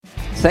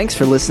Thanks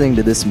for listening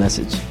to this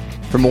message.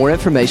 For more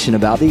information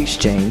about The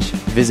Exchange,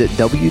 visit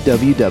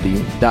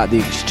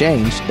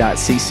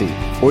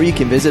www.theexchange.cc, or you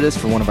can visit us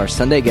for one of our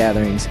Sunday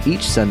gatherings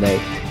each Sunday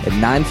at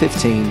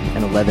 9:15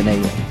 and 11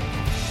 a.m.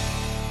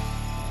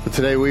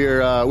 Today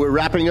we're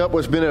wrapping up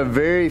what's been a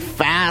very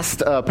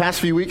past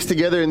few weeks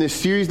together in this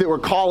series that we're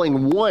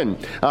calling One.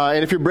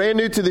 And if you're brand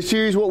new to the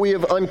series, what we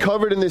have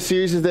uncovered in this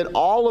series is that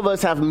all of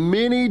us have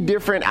many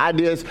different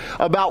ideas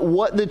about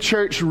what the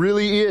church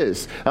really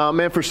is.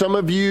 And for some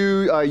of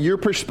you, your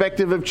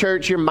perspective of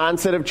church, your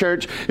mindset of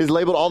church is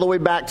labeled all the way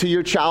back to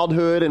your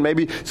childhood and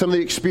maybe some of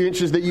the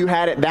experiences that you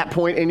had at that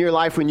point in your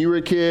life when you were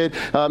a kid,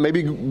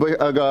 maybe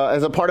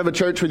as a part of a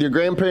church with your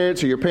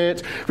grandparents or your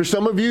parents. For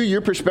some of you,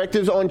 your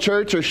perspectives on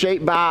church are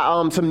shaped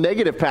by some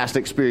negative past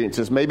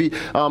experiences, maybe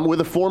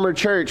with a former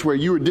church where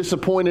you were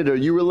disappointed or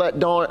you were let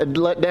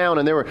down,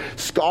 and there were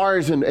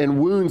scars and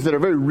wounds that are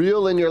very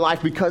real in your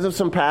life because of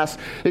some past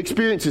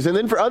experiences. And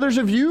then for others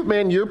of you,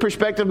 man, your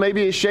perspective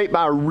maybe is shaped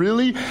by a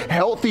really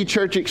healthy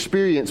church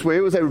experience where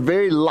it was a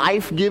very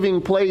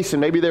life-giving place,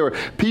 and maybe there were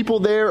people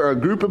there or a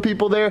group of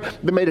people there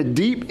that made a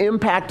deep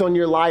impact on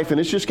your life, and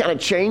it's just kind of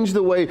changed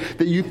the way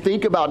that you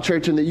think about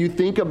church and that you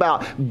think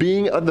about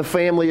being of the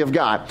family of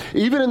God.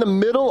 Even in the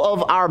middle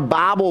of our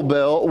Bible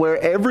Belt, where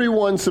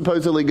everyone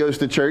supposedly goes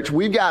to church,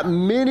 we've got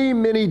many,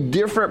 many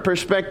different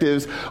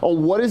perspectives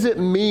on what does it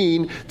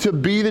mean to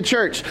be the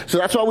church. So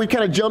that's why we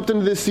kind of jumped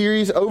into this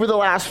series over the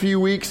last few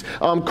weeks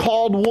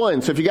called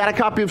One. So if you got a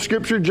copy of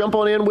Scripture, jump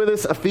on in with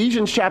us.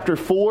 Ephesians chapter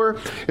 4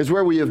 is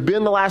where we have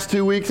been the last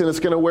 2 weeks, and it's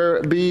going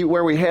to be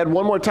where we head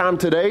one more time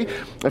today.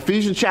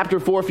 Ephesians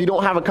chapter 4. If you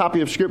don't have a copy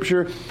of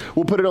Scripture,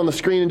 we'll put it on the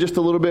screen in just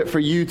a little bit for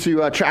you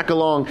to track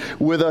along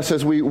with us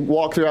as we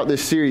walk throughout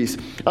this series.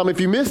 If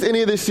you missed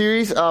any of this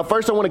series,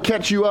 first I want to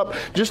catch you up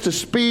just to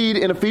speed.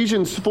 In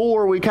Ephesians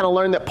 4, we kind of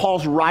learned that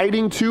Paul's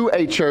writing to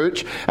a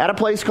church at a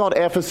place called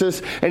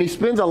Ephesus, and he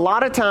spends a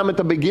lot of time at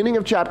the beginning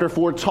of chapter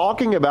 4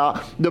 talking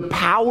about the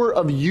power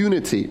of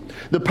unity,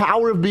 the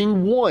power of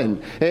being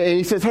one. And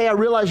he says, hey, I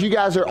realize you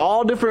guys are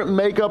all different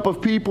makeup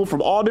of people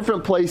from all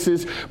different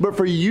places, but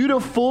for you to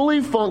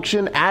fully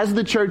function as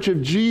the church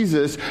of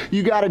Jesus,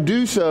 you got to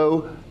do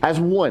so as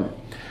one.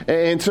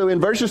 And so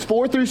in verses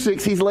 4 through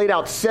 6, he's laid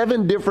out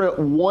 7 different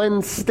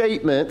one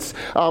statements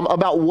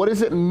about what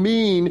does it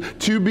mean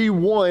to be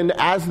one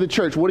as the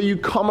church. What do you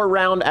come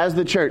around as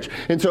the church?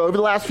 And so over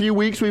the last few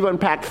weeks, we've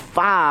unpacked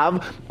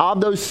 5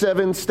 of those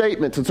 7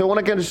 statements. And so I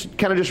want to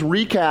kind of just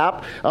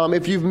recap,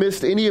 if you've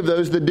missed any of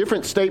those, the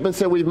different statements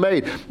that we've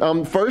made.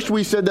 First,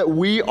 we said that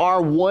we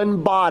are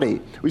one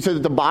body. We said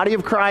that the body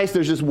of Christ,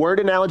 there's this word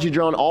analogy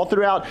drawn all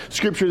throughout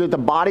Scripture that the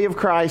body of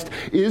Christ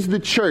is the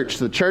church.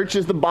 The church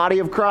is the body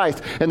of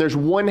Christ. And there's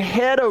one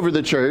head over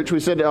the church. We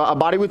said a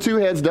body with 2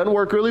 heads doesn't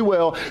work really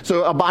well.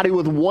 So a body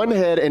with one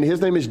head, and his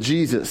name is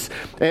Jesus.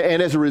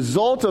 And as a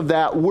result of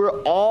that,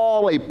 we're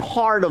all a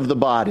part of the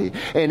body.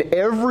 And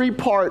every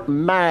part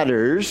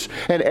matters,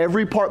 and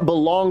every part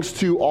belongs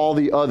to all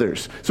the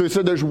others. So we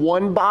said there's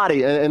one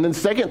body. And then the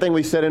second thing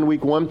we said in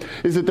week 1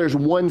 is that there's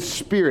one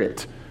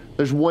Spirit.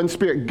 There's one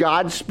Spirit,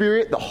 God's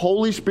Spirit, the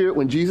Holy Spirit.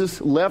 When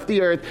Jesus left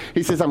the earth,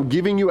 he says, I'm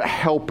giving you a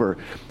helper.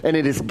 And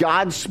it is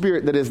God's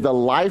Spirit that is the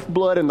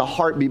lifeblood and the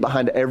heartbeat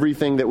behind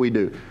everything that we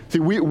do. See,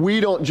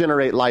 we don't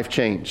generate life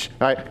change.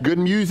 All right? Good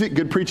music,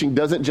 good preaching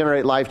doesn't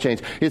generate life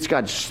change. It's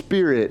God's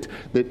Spirit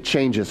that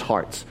changes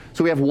hearts.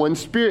 So we have one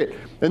Spirit.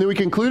 And then we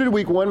concluded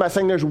week 1 by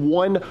saying there's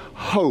one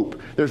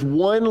hope. There's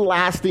one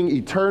lasting,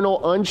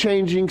 eternal,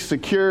 unchanging,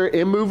 secure,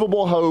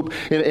 immovable hope.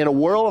 In a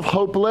world of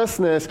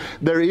hopelessness,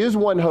 there is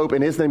one hope,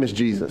 and his name is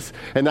Jesus.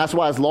 And that's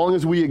why as long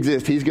as we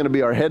exist, he's going to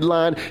be our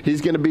headline.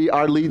 He's going to be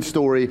our lead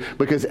story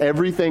because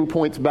everything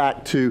points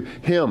back to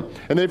him.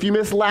 And then if you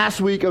missed last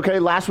week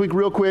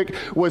real quick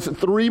was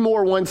 3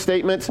 more one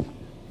statements. And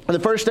the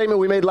first statement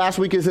we made last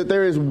week is that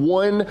there is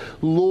one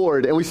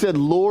Lord. And we said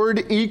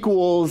Lord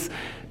equals...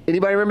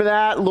 Anybody remember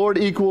that? Lord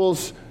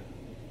equals,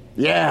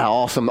 yeah,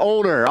 awesome.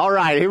 Owner. All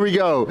right, here we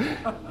go.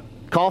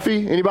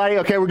 Coffee? Anybody?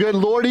 Okay, we're good.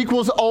 Lord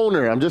equals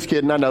owner. I'm just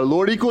kidding. I know.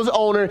 Lord equals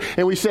owner.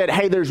 And we said,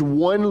 hey, there's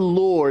one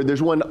Lord,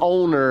 there's one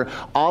owner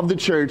of the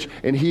church,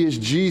 and he is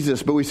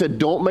Jesus. But we said,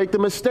 don't make the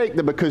mistake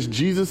that because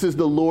Jesus is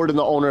the Lord and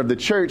the owner of the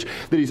church,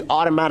 that he's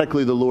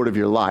automatically the Lord of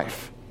your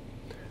life.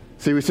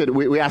 See, we said,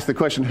 we asked the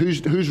question,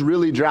 who's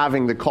really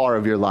driving the car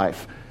of your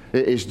life?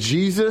 Is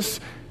Jesus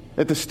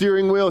at the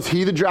steering wheel? Is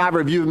he the driver?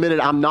 Have you admitted,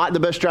 I'm not the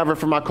best driver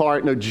for my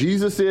car? No,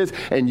 Jesus is,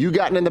 and you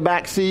gotten in the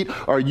back seat,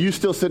 or are you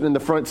still sitting in the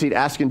front seat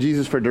asking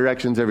Jesus for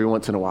directions every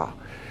once in a while?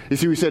 You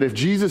see, we said if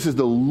Jesus is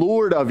the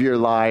Lord of your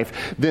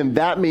life, then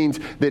that means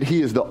that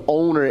he is the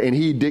owner and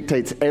he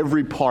dictates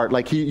every part.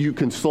 Like you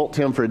consult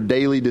him for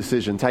daily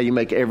decisions, how you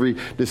make every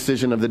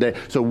decision of the day.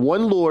 So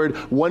one Lord,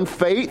 one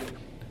faith.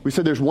 We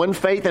said there's one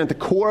faith, and at the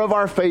core of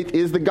our faith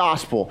is the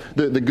gospel,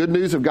 the good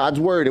news of God's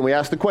word. And we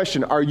asked the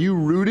question, are you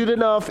rooted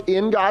enough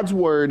in God's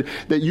word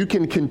that you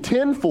can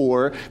contend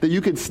for, that you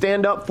can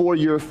stand up for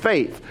your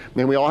faith?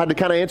 And we all had to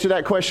kind of answer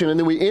that question. And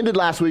then we ended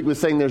last week with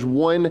saying there's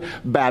one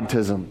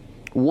baptism.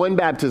 One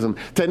baptism.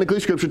 Technically,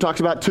 Scripture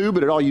talks about two,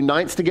 but it all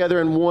unites together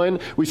in one.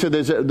 We said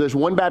there's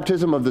one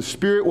baptism of the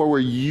Spirit where we're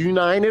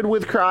united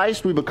with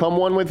Christ. We become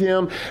one with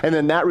Him. And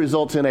then that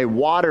results in a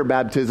water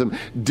baptism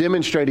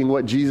demonstrating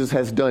what Jesus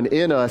has done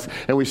in us.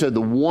 And we said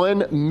the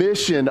one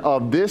mission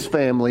of this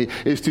family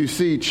is to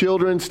see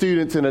children,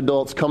 students, and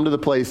adults come to the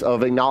place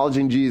of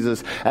acknowledging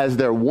Jesus as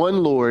their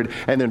one Lord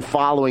and then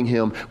following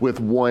Him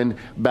with one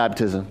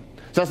baptism.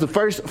 So that's the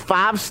first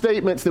 5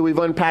 statements that we've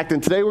unpacked.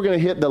 And today we're going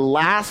to hit the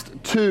last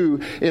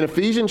 2 in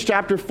Ephesians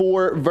chapter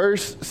 4,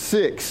 verse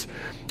 6.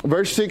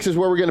 Verse 6 is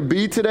where we're going to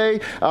be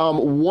today.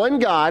 One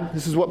God,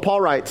 this is what Paul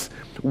writes,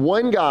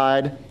 one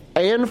God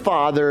and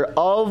Father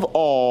of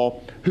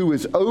all, who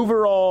is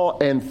over all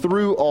and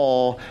through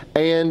all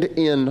and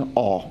in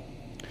all.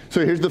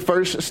 So here's the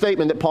first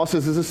statement that Paul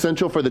says is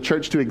essential for the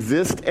church to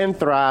exist and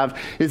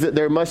thrive, is that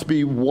there must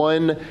be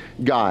one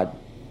God.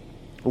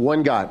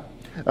 One God.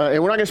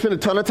 And we're not going to spend a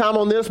ton of time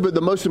on this, but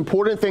the most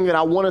important thing that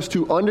I want us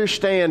to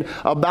understand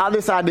about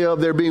this idea of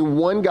there being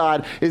one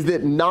God is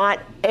that not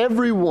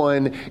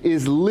everyone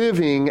is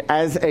living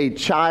as a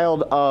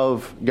child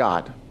of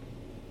God.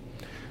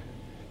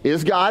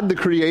 Is God the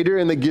creator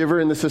and the giver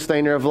and the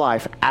sustainer of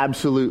life?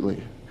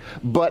 Absolutely.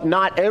 But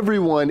not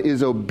everyone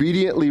is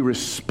obediently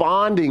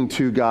responding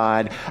to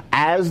God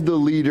as the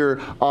leader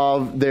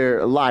of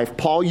their life.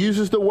 Paul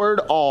uses the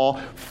word all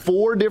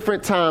 4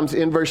 different times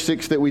in verse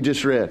 6 that we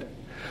just read.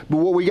 But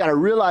what we got to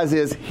realize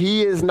is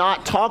he is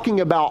not talking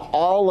about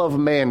all of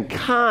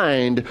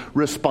mankind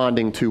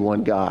responding to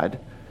one God,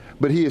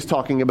 but he is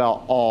talking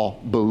about all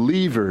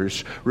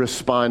believers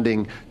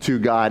responding to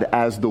God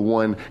as the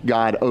one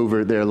God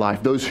over their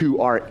life. Those who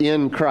are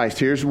in Christ.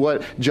 Here's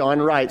what John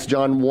writes.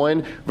 John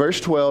 1,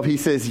 verse 12, he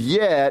says,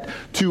 "Yet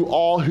to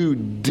all who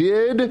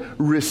did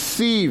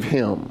receive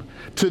him,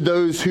 to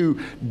those who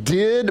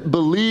did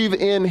believe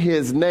in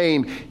his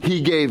name,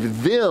 he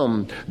gave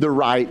them the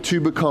right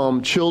to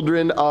become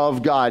children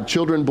of God.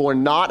 Children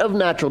born not of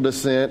natural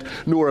descent,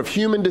 nor of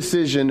human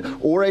decision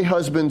or a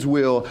husband's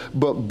will,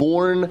 but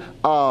born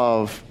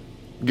of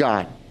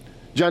God."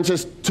 John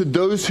says, to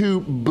those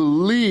who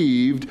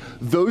believed,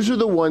 those are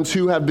the ones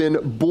who have been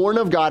born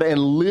of God and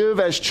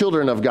live as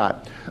children of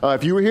God.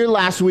 If you were here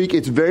last week,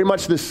 it's very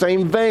much the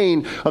same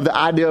vein of the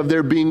idea of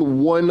there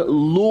being one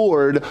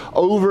Lord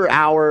over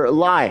our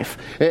life.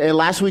 And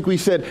last week we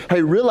said,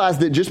 hey, realize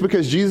that just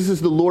because Jesus is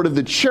the Lord of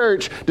the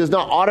church does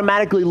not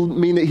automatically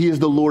mean that he is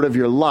the Lord of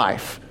your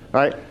life,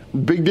 right?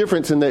 Big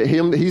difference in that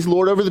he's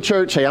Lord over the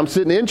church. Hey, I'm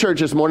sitting in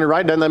church this morning,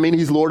 right? Doesn't that mean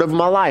he's Lord of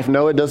my life?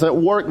 No, it doesn't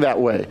work that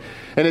way.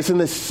 And it's in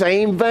the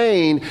same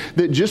vein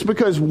that just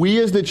because we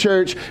as the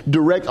church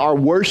direct our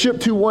worship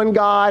to one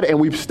God and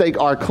we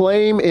stake our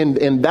claim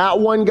in that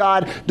one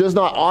God does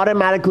not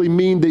automatically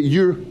mean that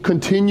you're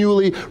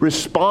continually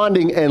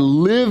responding and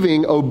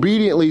living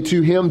obediently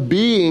to him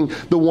being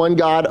the one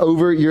God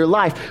over your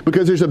life.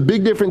 Because there's a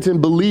big difference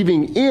in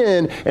believing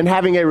in and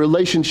having a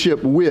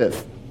relationship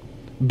with.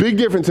 Big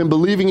difference in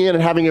believing in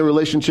and having a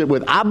relationship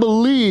with. I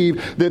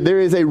believe that there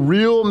is a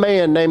real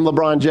man named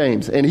LeBron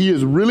James, and he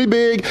is really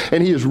big,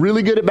 and he is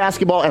really good at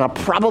basketball, and I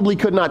probably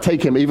could not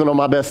take him even on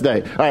my best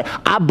day. All right,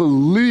 I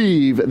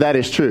believe that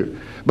is true,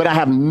 but I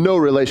have no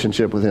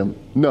relationship with him.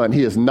 None.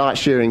 He is not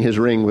sharing his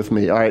ring with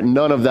me. All right,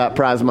 none of that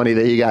prize money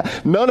that he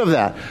got. None of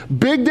that.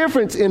 Big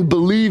difference in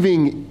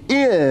believing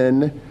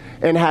in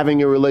and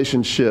having a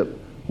relationship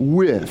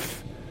with.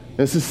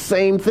 It's the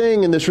same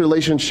thing in this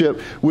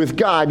relationship with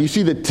God. You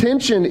see, the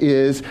tension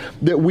is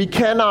that we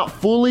cannot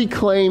fully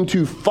claim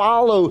to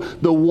follow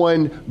the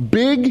one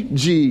big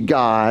G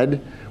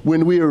God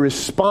when we are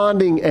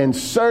responding and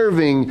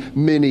serving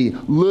many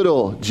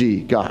little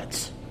G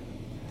gods.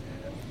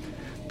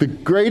 The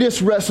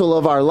greatest wrestle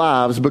of our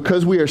lives,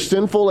 because we are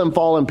sinful and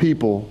fallen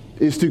people,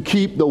 is to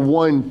keep the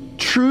one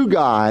true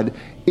God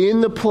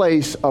in the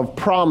place of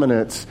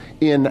prominence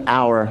in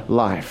our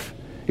life.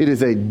 It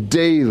is a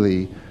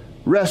daily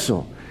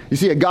wrestle. You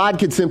see, a God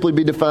could simply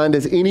be defined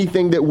as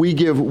anything that we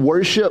give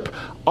worship,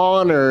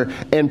 honor,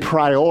 and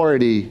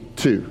priority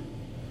to.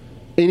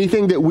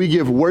 Anything that we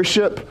give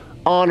worship,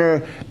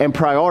 honor, and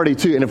priority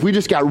to. And if we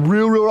just got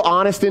real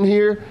honest in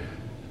here,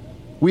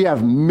 we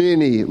have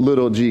many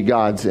little G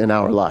gods in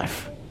our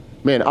life.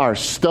 Man, our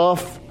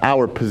stuff,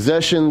 our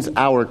possessions,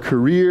 our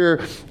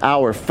career,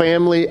 our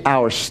family,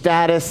 our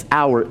status,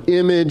 our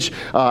image,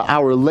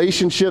 our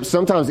relationships,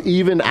 sometimes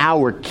even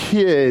our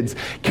kids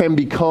can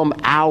become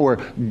our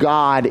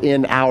God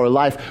in our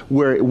life,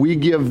 where we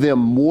give them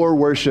more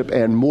worship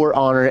and more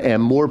honor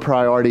and more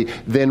priority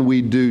than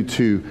we do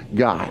to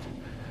God.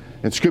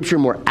 And Scripture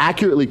more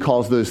accurately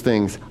calls those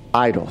things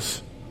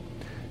idols.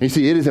 You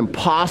see, it is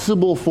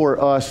impossible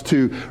for us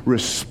to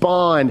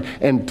respond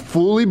and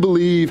fully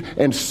believe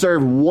and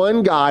serve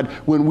one God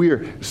when we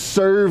are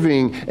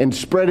serving and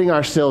spreading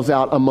ourselves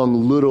out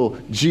among little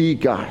G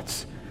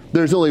gods.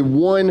 There's only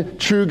one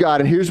true God.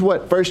 And here's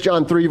what 1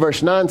 John 3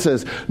 verse 9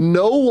 says.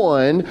 No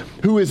one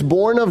who is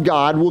born of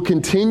God will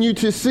continue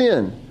to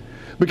sin,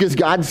 because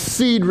God's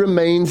seed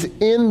remains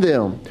in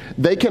them.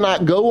 They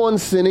cannot go on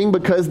sinning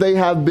because they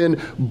have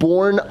been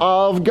born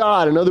of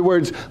God. In other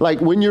words,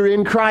 like when you're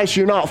in Christ,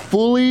 you're not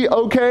fully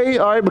okay,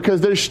 all right,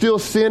 because there's still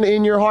sin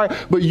in your heart,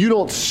 but you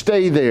don't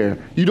stay there.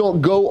 You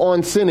don't go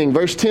on sinning.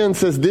 Verse 10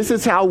 says, this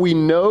is how we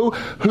know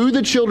who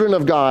the children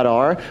of God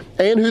are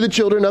and who the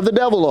children of the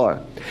devil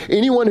are.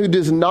 Anyone who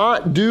does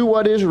not do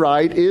what is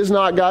right is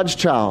not God's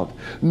child,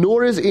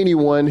 nor is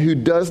anyone who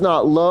does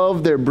not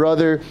love their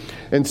brother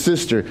and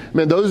sister.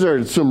 Man, those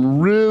are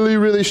some really,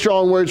 really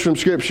strong words from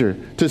Scripture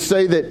to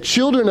say that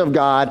children of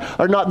God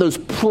are not those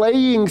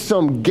playing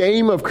some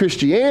game of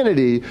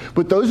Christianity,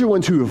 but those are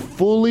ones who have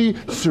fully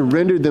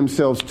surrendered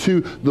themselves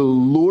to the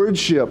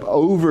lordship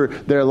over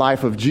their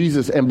life of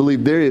Jesus and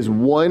believe there is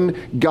one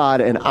God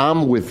and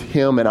I'm with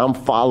Him and I'm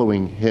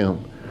following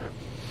Him.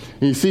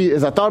 And you see,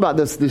 as I thought about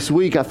this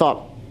week, I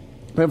thought,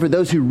 man, for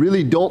those who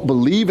really don't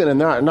believe in and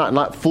they're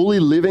not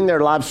fully living their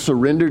lives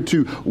surrendered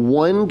to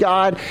one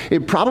God,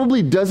 it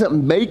probably doesn't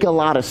make a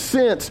lot of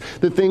sense,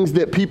 the things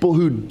that people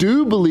who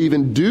do believe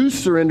and do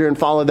surrender and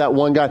follow that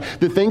one God,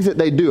 the things that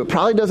they do. It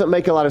probably doesn't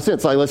make a lot of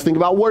sense. Like, let's think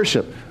about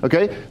worship,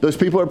 okay? Those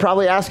people are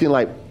probably asking,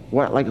 like,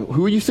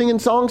 who are you singing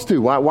songs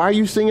to? Why are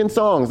you singing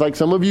songs? Like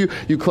some of you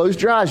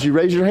closed your eyes, you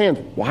raise your hands.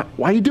 Why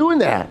are you doing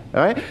that?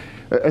 All right?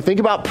 Or think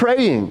about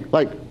praying.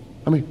 Like,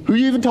 I mean, who are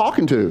you even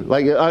talking to?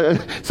 Like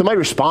somebody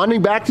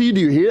responding back to you?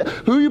 Do you hear?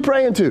 Who are you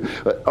praying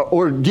to?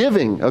 Or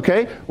giving?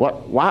 Okay,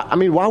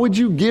 why would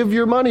you give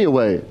your money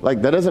away?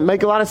 Like that doesn't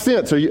make a lot of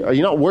sense. Are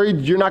you not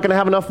worried you're not going to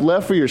have enough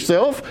left for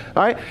yourself?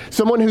 All right,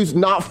 someone who's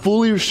not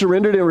fully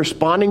surrendered and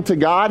responding to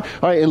God,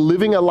 all right, and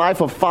living a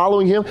life of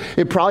following Him,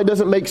 it probably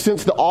doesn't make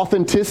sense the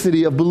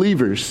authenticity of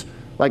believers.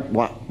 Like,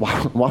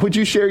 why would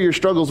you share your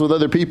struggles with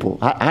other people?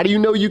 How do you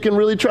know you can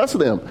really trust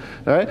them?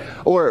 All right?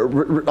 Or,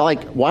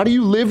 like, why do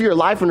you live your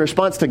life in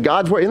response to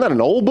God's word? Isn't that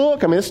an old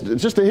book? I mean, it's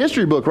just a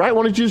history book, right?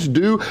 Why don't you just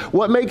do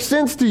what makes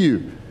sense to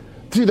you?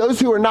 See, those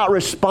who are not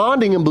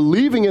responding and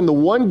believing in the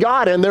one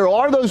God, and there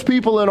are those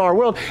people in our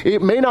world,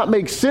 it may not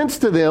make sense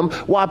to them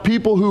why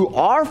people who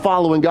are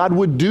following God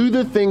would do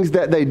the things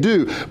that they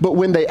do. But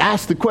when they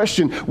ask the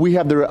question, we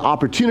have the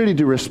opportunity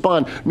to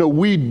respond, no,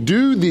 we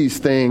do these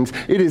things.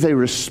 It is a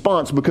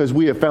response because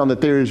we have found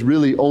that there is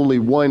really only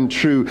one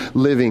true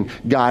living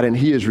God, and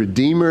He is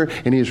Redeemer,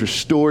 and He has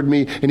restored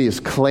me, and He has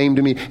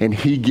claimed me, and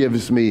He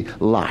gives me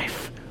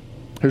life.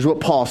 Here's what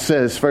Paul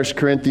says, 1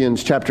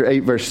 Corinthians chapter 8,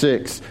 verse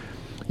 6.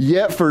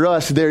 Yet for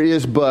us there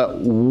is but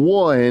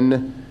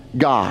one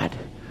God,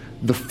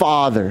 the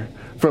Father,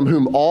 from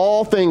whom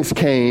all things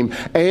came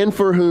and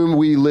for whom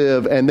we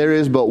live. And there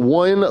is but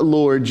one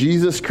Lord,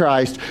 Jesus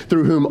Christ,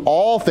 through whom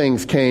all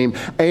things came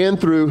and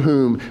through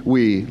whom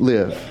we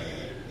live.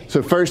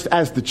 So first,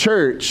 as the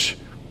church,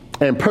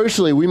 and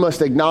personally, we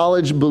must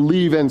acknowledge,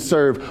 believe, and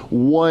serve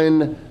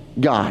one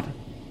God,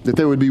 that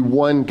there would be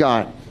one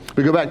God.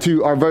 We go back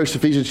to our verse,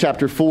 Ephesians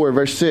chapter 4,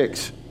 verse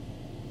 6.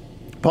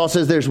 Paul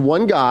says there's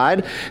one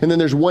God, and then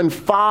there's one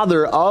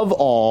Father of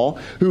all,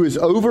 who is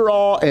over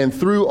all and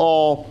through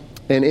all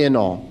and in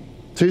all.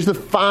 So here's the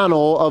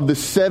final of the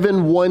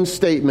 7 one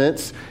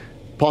statements.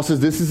 Paul says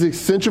this is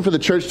essential for the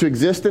church to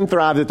exist and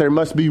thrive, that there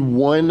must be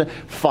one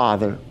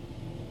Father.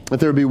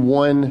 That there would be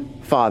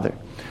one Father.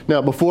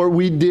 Now, before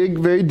we dig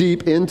very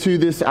deep into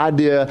this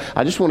idea,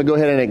 I just want to go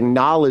ahead and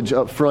acknowledge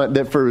up front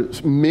that for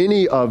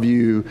many of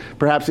you,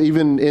 perhaps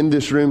even in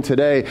this room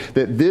today,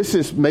 that this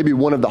is maybe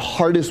one of the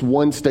hardest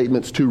one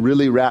statements to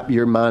really wrap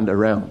your mind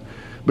around.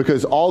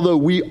 Because although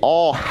we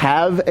all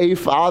have a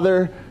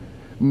father,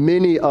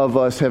 many of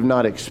us have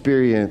not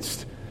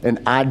experienced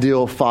an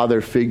ideal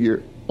father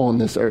figure on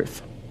this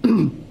earth.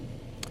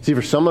 See,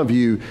 for some of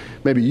you,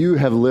 maybe you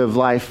have lived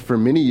life for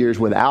many years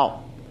without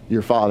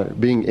your father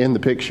being in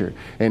the picture,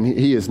 and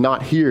he is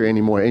not here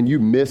anymore, and you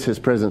miss his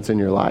presence in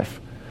your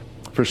life.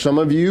 For some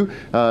of you,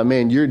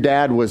 your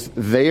dad was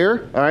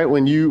there, all right,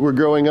 when you were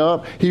growing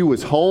up. He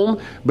was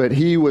home, but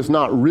he was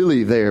not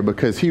really there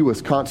because he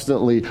was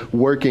constantly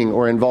working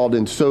or involved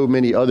in so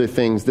many other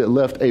things that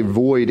left a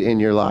void in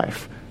your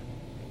life.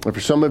 Or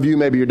for some of you,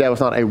 maybe your dad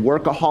was not a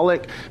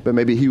workaholic, but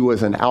maybe he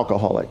was an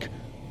alcoholic,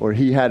 or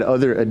he had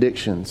other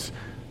addictions,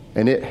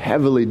 and it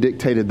heavily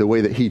dictated the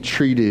way that he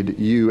treated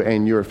you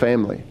and your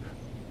family.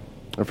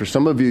 Or for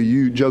some of you,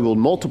 you juggled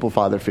multiple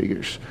father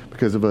figures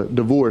because of a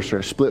divorce or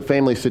a split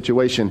family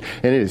situation.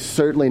 And it is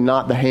certainly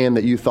not the hand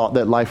that you thought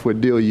that life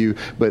would deal you,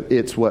 but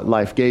it's what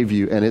life gave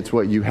you, and it's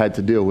what you had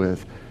to deal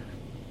with.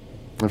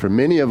 And for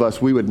many of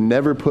us, we would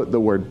never put the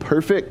word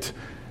perfect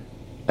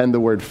and the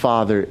word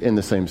father in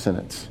the same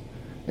sentence.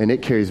 And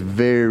it carries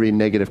very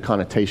negative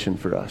connotation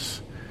for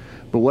us.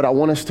 But what I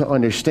want us to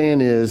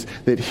understand is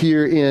that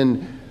here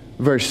in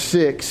verse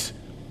 6,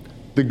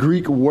 the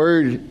Greek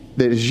word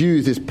that is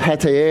used is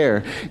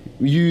pater,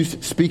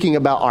 used speaking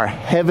about our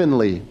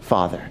heavenly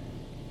Father.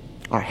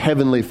 Our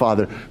heavenly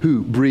Father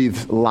who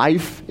breathes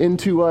life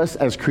into us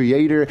as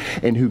creator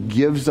and who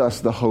gives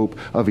us the hope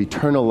of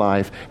eternal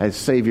life as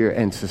Savior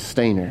and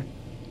sustainer.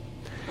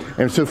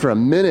 And so for a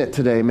minute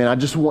today, man, I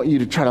just want you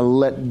to try to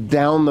let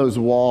down those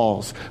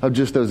walls of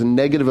just those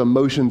negative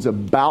emotions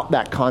about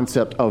that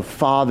concept of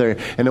Father.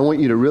 And I want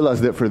you to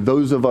realize that for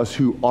those of us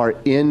who are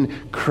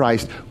in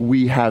Christ,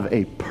 we have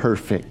a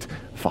perfect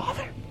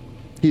Father.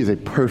 He is a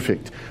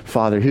perfect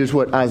Father. Here's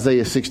what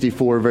Isaiah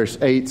 64 verse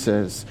 8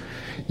 says.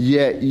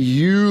 Yet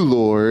you,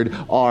 Lord,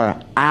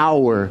 are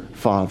our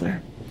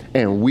Father,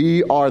 and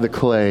we are the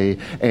clay,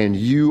 and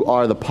you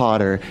are the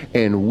potter,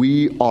 and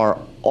we are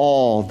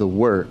all the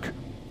work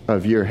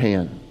of your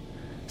hand.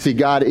 See,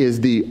 God is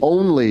the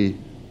only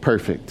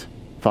perfect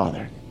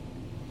Father.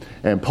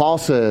 And Paul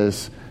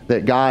says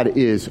that God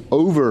is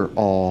over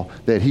all,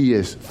 that he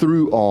is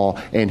through all,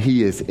 and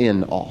he is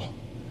in all.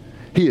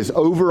 He is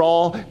over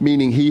all,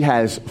 meaning he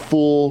has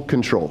full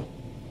control.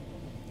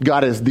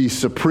 God is the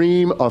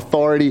supreme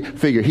authority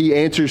figure. He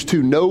answers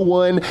to no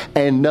one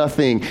and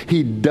nothing.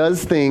 He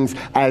does things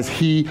as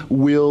he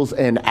wills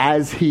and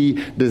as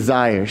he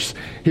desires.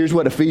 Here's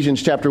what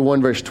Ephesians chapter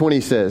 1 verse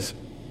 20 says.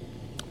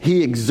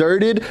 He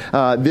exerted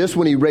this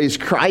when he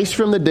raised Christ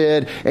from the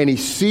dead, and he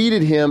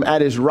seated him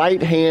at his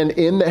right hand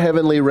in the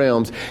heavenly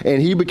realms.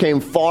 And he became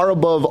far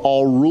above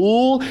all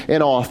rule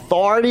and all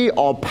authority,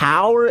 all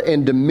power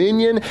and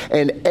dominion,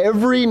 and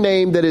every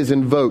name that is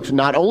invoked,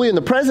 not only in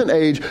the present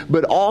age,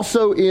 but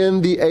also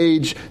in the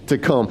age to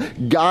come.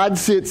 God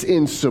sits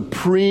in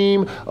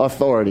supreme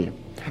authority.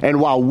 And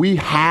while we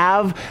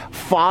have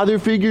father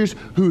figures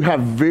who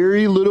have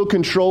very little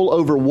control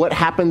over what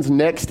happens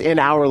next in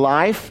our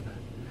life,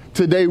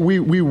 today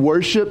we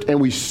worshiped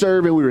and we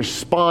serve and we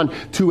respond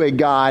to a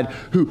God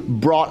who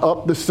brought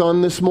up the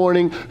sun this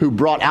morning, who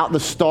brought out the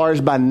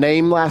stars by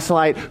name last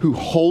night, who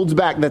holds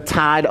back the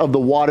tide of the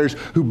waters,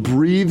 who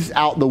breathes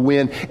out the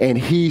wind, and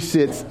he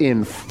sits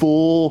in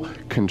full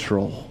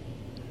control.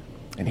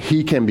 And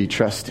he can be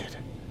trusted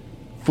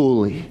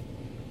fully.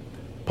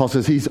 Paul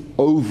says he's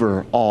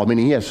over all,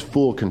 meaning he has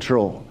full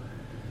control.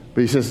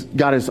 But he says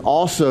God is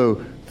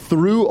also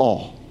through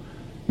all,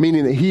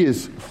 meaning that he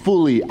is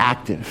fully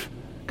active.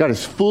 God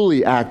is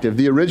fully active.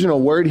 The original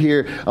word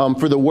here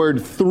for the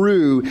word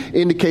through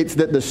indicates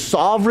that the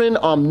sovereign,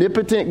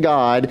 omnipotent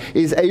God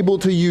is able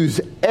to use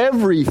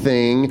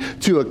everything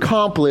to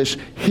accomplish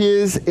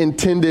his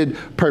intended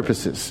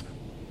purposes.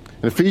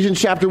 In Ephesians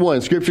chapter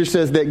 1, Scripture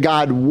says that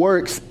God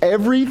works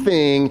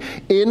everything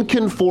in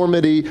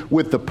conformity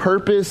with the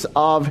purpose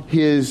of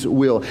his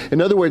will.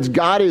 In other words,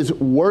 God is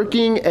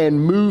working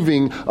and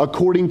moving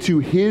according to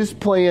his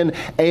plan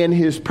and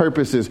his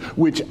purposes,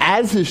 which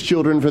as his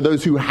children, for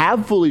those who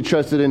have fully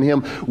trusted in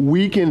him,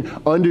 we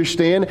can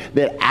understand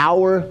that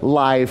our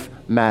life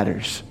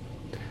matters.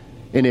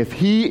 And if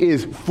he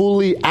is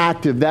fully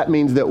active, that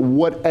means that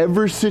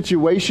whatever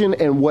situation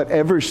and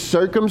whatever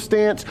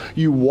circumstance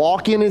you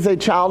walk in as a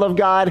child of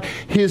God,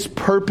 his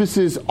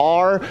purposes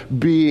are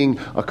being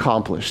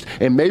accomplished.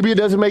 And maybe it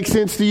doesn't make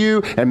sense to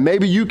you, and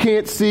maybe you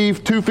can't see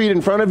 2 feet in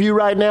front of you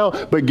right now,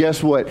 but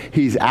guess what?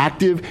 He's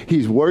active,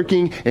 he's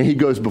working, and he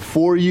goes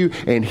before you,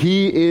 and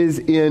he is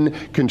in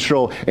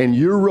control. And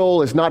your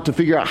role is not to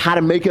figure out how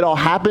to make it all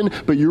happen,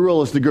 but your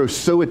role is to grow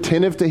so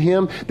attentive to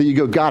him that you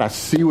go, God, I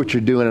see what you're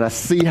doing, and I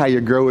see how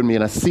you're growing me,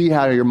 and I see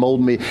how you're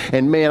molding me,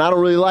 and man, I don't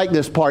really like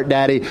this part,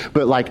 Daddy,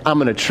 but like, I'm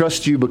going to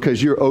trust you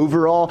because you're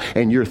over all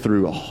and you're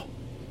through all.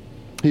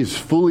 He is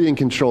fully in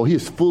control. He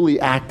is fully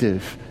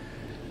active.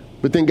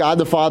 But then God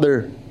the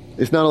Father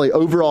is not only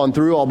over all and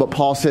through all, but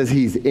Paul says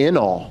he's in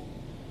all,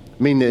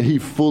 meaning that he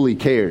fully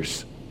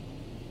cares.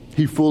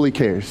 He fully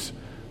cares.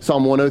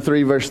 Psalm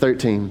 103 verse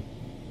 13.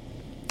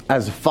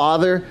 As a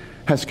father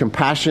has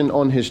compassion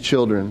on his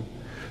children,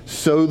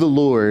 so the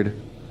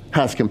Lord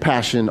has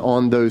compassion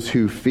on those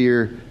who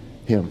fear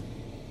him.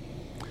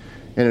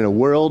 And in a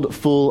world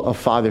full of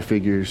father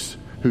figures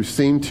who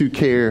seem to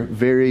care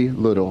very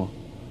little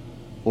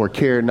or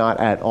care not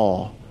at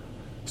all,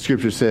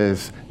 Scripture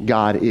says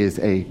God is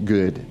a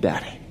good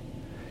daddy,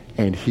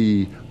 and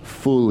he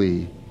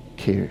fully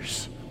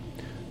cares.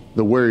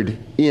 The word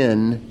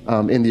in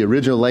the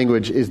original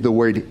language is the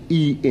word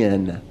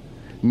en,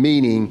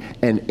 meaning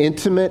an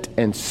intimate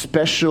and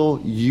special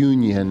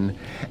union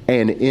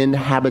and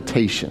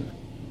inhabitation.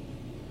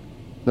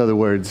 In other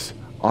words,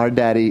 our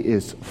daddy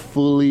is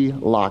fully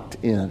locked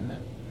in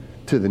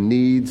to the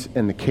needs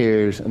and the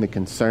cares and the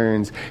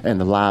concerns and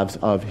the lives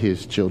of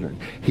his children.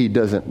 He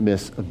doesn't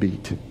miss a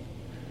beat.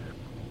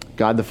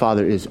 God the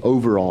Father is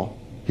over all.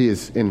 He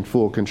is in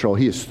full control.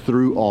 He is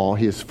through all.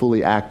 He is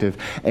fully active.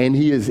 And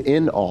he is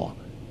in all.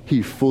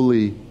 He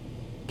fully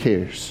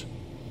cares.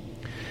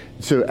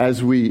 So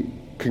as we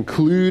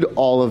conclude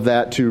all of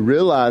that, to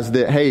realize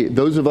that, hey,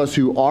 those of us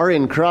who are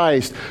in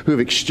Christ, who have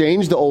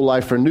exchanged the old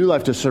life for new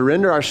life, to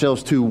surrender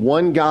ourselves to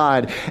one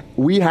God,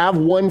 we have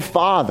one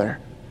Father.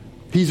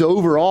 He's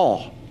over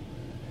all.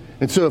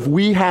 And so if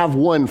we have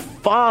one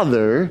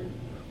Father,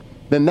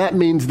 then that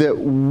means that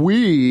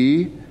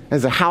we,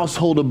 as a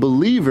household of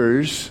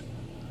believers,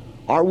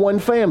 are one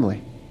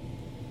family.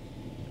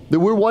 That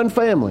we're one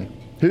family.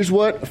 Here's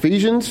what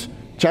Ephesians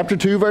chapter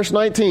 2, verse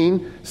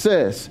 19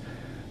 says.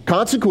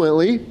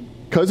 Consequently,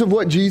 because of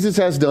what Jesus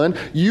has done,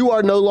 you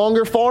are no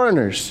longer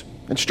foreigners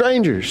and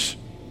strangers,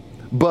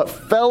 but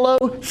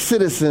fellow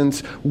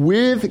citizens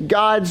with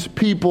God's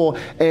people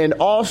and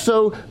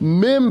also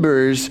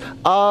members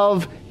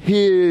of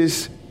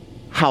his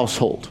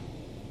household.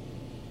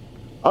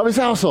 Of his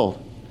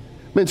household.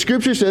 Man,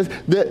 Scripture says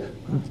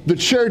that the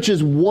church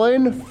is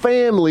one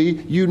family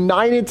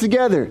united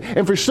together.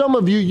 And for some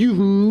of you, you've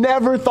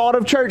never thought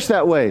of church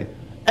that way,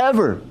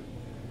 ever.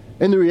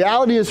 And the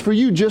reality is for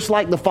you, just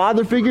like the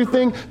father figure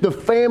thing, the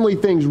family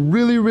thing's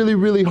really, really,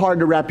 really hard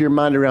to wrap your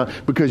mind around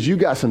because you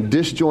got some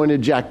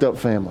disjointed, jacked up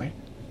family.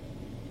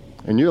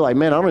 And you're like,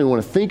 man, I don't even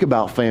want to think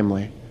about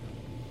family.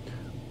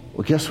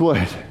 Well, guess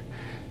what?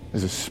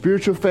 As a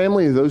spiritual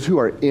family, those who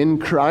are in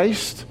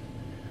Christ,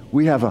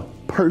 we have a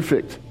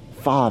perfect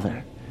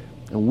Father.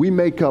 And we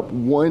make up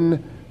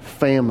one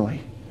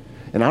family.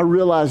 And I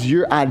realize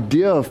your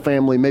idea of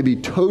family may be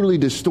totally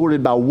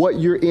distorted by what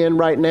you're in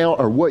right now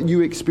or what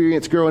you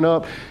experienced growing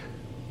up.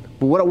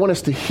 But what I want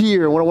us to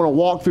hear and what I want to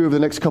walk through over the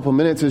next couple of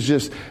minutes is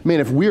just, man,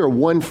 if we are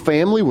one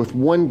family with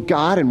one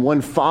God and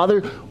one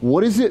Father,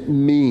 what does it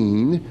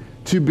mean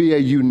to be a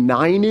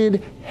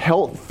united,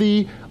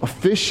 healthy,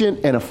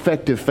 efficient, and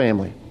effective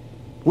family?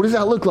 What does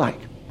that look like?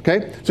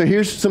 Okay, so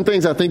here's some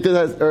things I think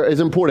that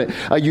is important.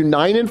 A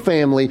united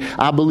family,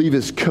 I believe,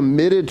 is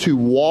committed to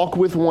walk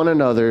with one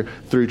another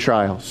through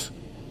trials.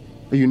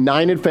 A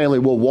united family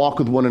will walk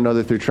with one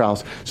another through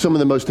trials. Some of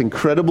the most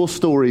incredible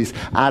stories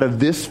out of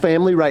this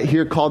family right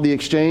here called The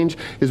Exchange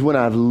is when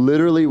I've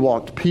literally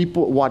watched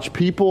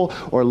people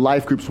or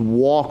life groups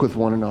walk with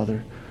one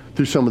another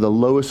through some of the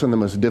lowest and the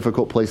most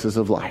difficult places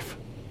of life.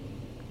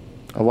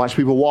 I watched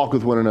people walk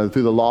with one another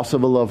through the loss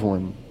of a loved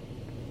one,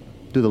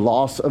 through the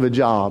loss of a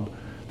job,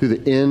 through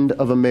the end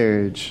of a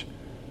marriage,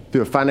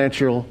 through a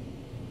financial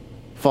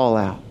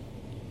fallout,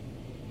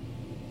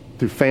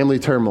 through family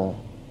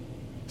turmoil.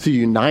 See, a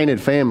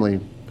united family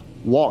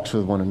walks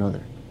with one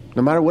another,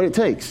 no matter what it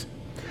takes.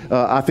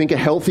 I think a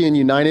healthy and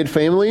united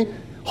family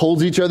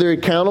holds each other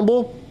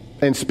accountable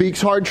and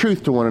speaks hard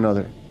truth to one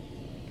another.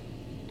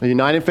 A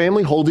united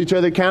family holds each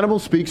other accountable,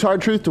 speaks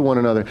hard truth to one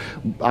another.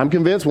 I'm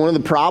convinced one of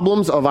the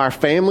problems of our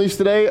families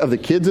today, of the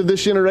kids of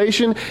this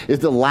generation, is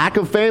the lack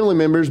of family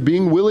members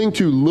being willing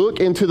to look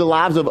into the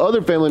lives of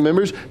other family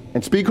members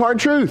and speak hard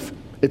truth.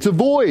 It's a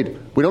void.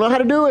 We don't know how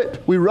to do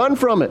it. We run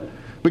from it.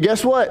 But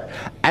guess what?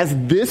 As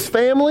this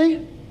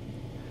family,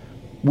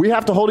 we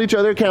have to hold each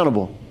other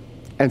accountable.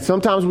 And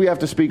sometimes we have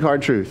to speak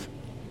hard truth.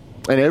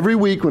 And every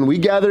week when we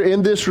gather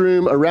in this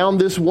room around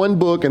this one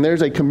book and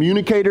there's a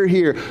communicator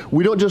here,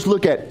 we don't just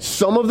look at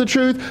some of the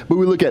truth, but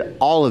we look at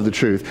all of the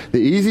truth. The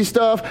easy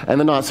stuff and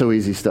the not so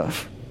easy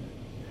stuff.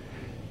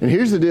 And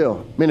here's the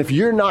deal. Man, if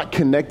you're not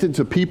connected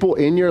to people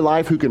in your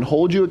life who can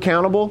hold you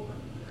accountable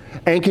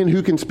and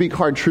who can speak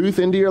hard truth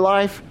into your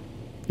life,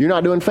 you're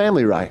not doing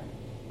family right.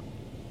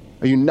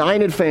 A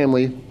united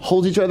family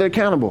holds each other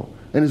accountable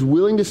and is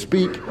willing to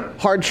speak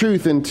hard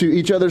truth into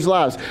each other's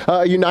lives.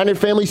 A united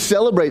family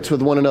celebrates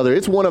with one another.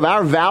 It's one of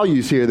our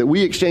values here that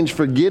we exchange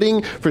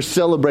forgetting for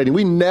celebrating.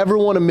 We never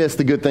want to miss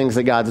the good things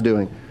that God's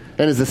doing.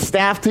 And as a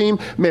staff team,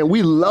 man,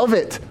 we love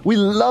it. We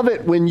love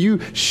it when you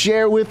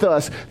share with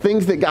us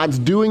things that God's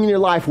doing in your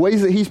life,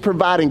 ways that he's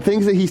providing,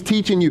 things that he's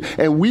teaching you,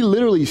 and we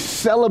literally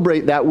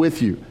celebrate that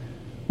with you.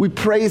 We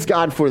praise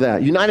God for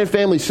that. United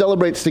family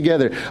celebrates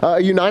together.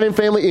 A united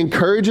family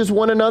encourages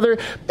one another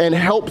and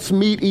helps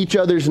meet each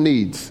other's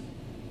needs.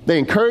 They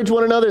encourage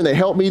one another and they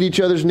help meet each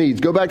other's needs.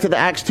 Go back to the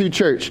Acts 2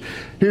 church.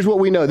 Here's what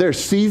we know. There are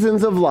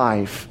seasons of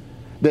life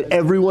that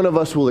every one of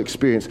us will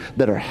experience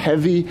that are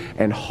heavy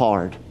and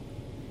hard.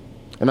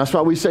 And that's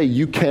why we say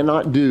you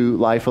cannot do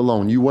life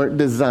alone. You weren't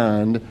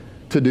designed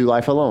to do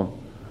life alone.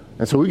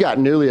 And so we got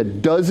nearly a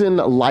dozen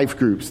life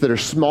groups that are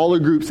smaller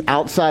groups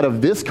outside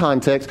of this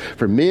context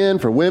for men,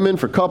 for women,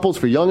 for couples,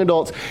 for young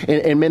adults.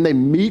 And man, they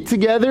meet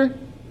together.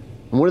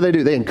 And what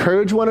do? They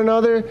encourage one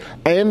another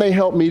and they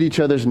help meet each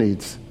other's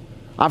needs.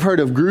 I've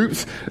heard of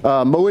groups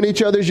mowing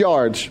each other's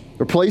yards,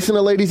 replacing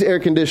a lady's air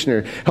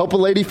conditioner, help a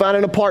lady find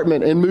an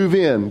apartment and move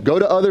in, go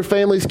to other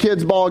families'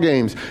 kids' ball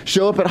games,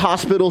 show up at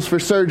hospitals for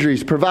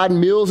surgeries, provide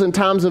meals in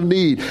times of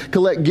need,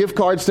 collect gift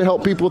cards to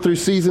help people through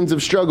seasons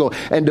of struggle,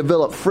 and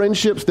develop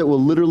friendships that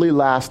will literally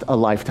last a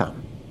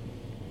lifetime.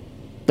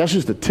 That's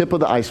just the tip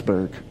of the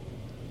iceberg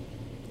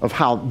of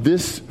how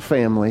this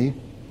family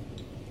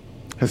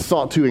has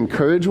sought to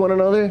encourage one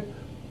another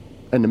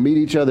and to meet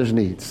each other's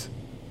needs.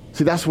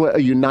 See, that's what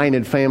a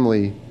united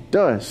family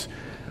does.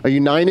 A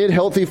united,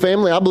 healthy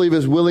family, I believe,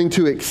 is willing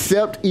to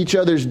accept each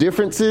other's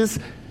differences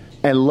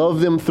and love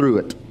them through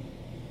it.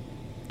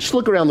 Just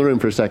look around the room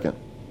for a second.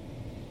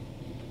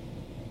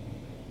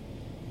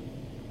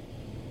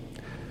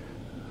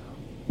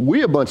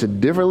 We a bunch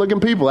of different looking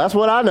people. That's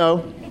what I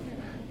know.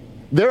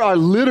 There are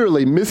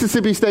literally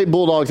Mississippi State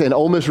Bulldogs and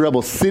Ole Miss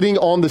Rebels sitting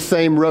on the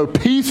same row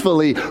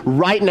peacefully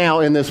right now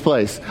in this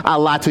place. I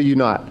lie to you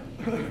not.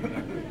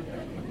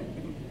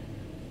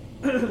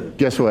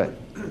 Guess what?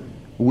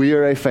 We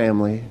are a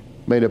family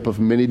made up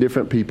of many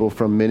different people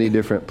from many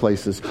different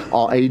places.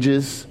 All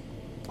ages,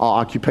 all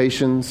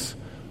occupations,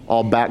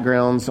 all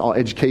backgrounds, all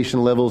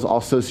education levels, all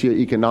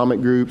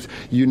socioeconomic groups,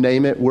 you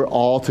name it, we're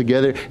all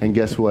together. And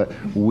guess what?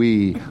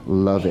 We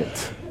love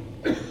it.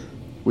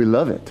 We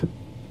love it.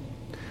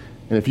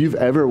 And if you've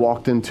ever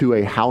walked into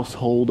a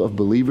household of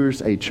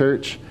believers, a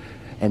church,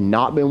 and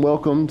not been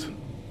welcomed,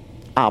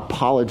 I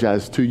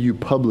apologize to you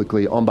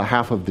publicly on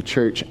behalf of the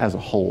church as a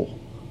whole.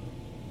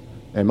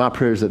 And my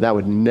prayer is that that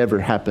would never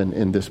happen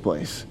in this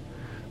place.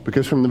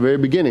 Because from the very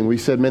beginning, we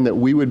said, man, that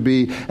we would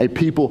be a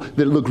people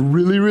that look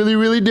really, really,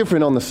 really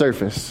different on the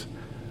surface.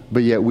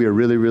 But yet we are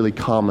really, really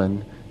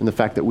common in the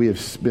fact that we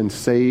have been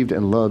saved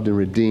and loved and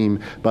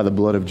redeemed by the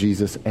blood of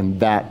Jesus. And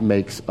that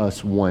makes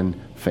us one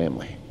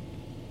family.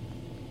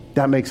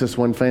 That makes us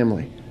one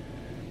family.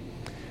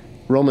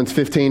 Romans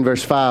 15,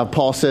 verse 5,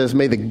 Paul says,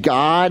 may the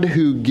God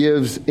who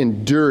gives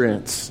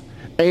endurance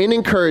and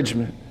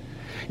encouragement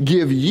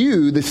give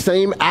you the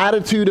same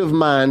attitude of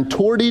mind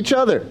toward each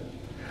other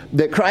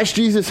that Christ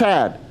Jesus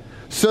had,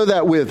 so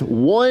that with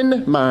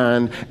one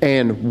mind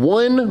and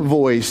one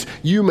voice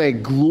you may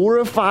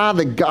glorify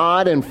the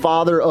God and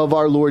Father of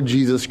our Lord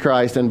Jesus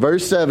Christ. And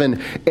verse 7,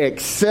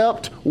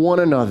 accept one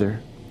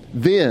another,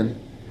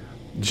 then,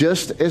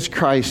 just as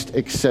Christ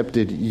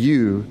accepted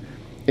you,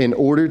 in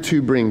order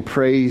to bring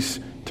praise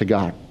to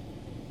God.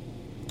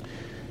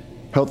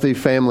 Healthy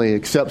family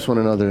accepts one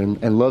another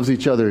and loves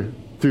each other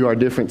through our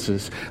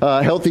differences.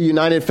 Healthy,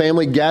 united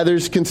family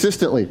gathers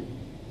consistently.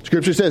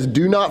 Scripture says,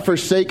 do not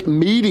forsake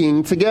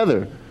meeting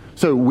together.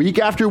 So week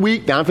after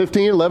week,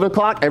 9:15, 11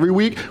 o'clock, every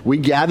week, we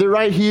gather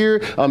right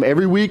here.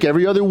 Every week,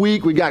 every other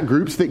week, we got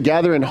groups that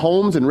gather in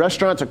homes and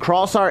restaurants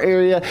across our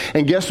area.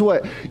 And guess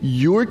what?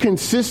 Your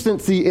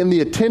consistency in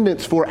the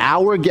attendance for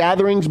our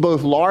gatherings,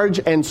 both large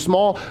and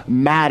small,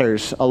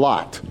 matters a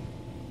lot.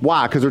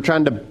 Why? Because we're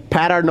trying to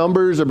pad our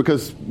numbers, or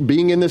because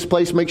being in this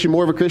place makes you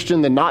more of a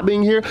Christian than not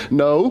being here?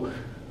 No.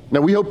 Now,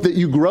 we hope that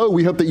you grow.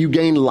 We hope that you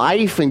gain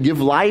life and give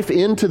life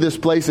into this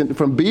place and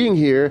from being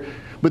here.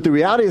 But the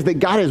reality is that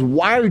God has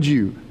wired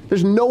you.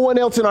 There's no one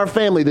else in our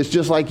family that's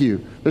just like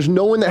you. There's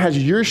no one that has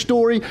your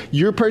story,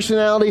 your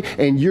personality,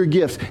 and your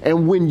gifts.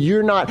 And when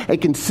you're not a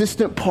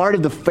consistent part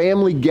of the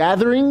family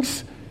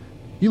gatherings,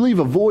 you leave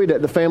a void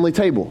at the family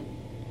table.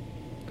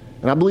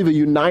 And I believe a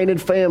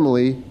united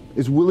family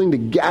is willing to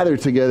gather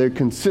together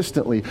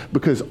consistently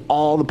because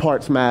all the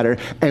parts matter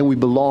and we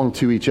belong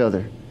to each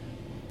other.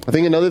 I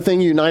think another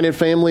thing a united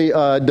family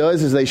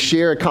does is they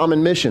share a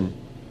common mission.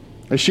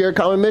 They share a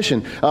common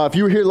mission. If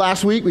you were here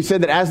last week, we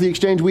said that as the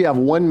Exchange, we have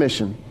one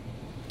mission.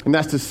 And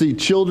that's to see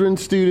children,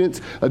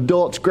 students,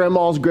 adults,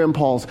 grandmas,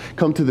 grandpas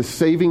come to the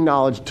saving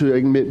knowledge to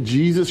admit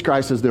Jesus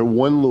Christ as their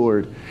one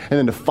Lord, and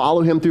then to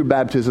follow him through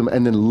baptism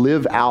and then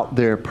live out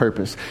their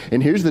purpose.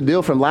 And here's the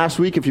deal from last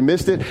week, if you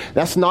missed it,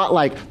 that's not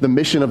like the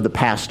mission of the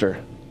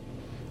pastor.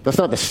 That's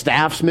not the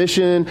staff's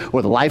mission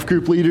or the life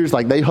group leaders,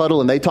 like they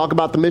huddle and they talk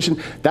about the mission.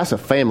 That's a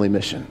family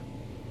mission.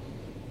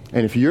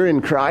 And if you're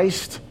in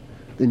Christ,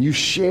 then you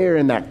share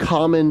in that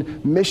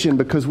common mission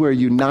because we're a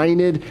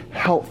united,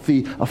 healthy,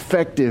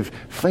 effective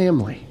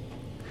family.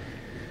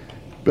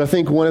 But I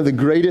think one of the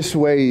greatest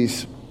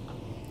ways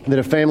that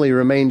a family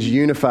remains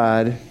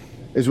unified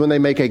is when they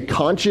make a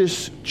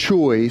conscious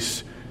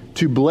choice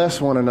to bless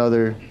one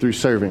another through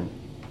serving.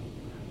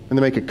 And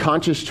they make a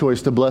conscious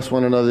choice to bless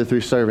one another through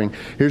serving.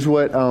 Here's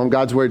what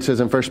God's word says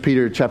in 1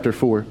 Peter chapter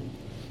 4.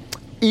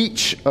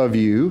 Each of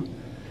you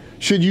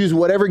should use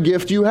whatever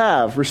gift you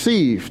have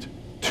received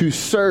to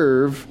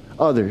serve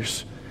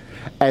others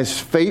as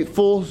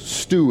faithful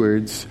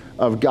stewards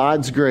of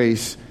God's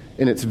grace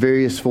in its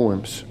various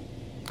forms.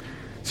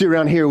 See,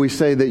 around here we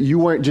say that you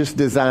weren't just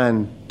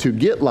designed to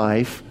get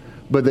life,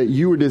 but that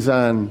you were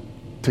designed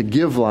to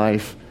give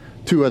life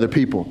to other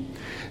people.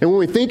 And when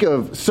we think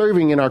of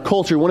serving in our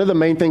culture, one of the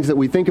main things that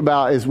we think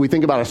about is we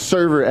think about a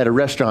server at a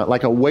restaurant,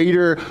 like a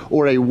waiter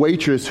or a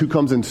waitress who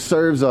comes and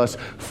serves us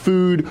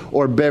food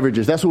or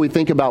beverages. That's what we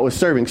think about with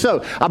serving.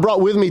 So I brought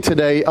with me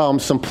today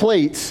some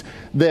plates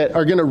that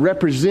are going to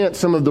represent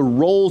some of the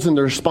roles and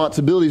the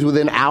responsibilities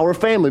within our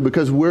family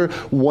because we're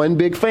one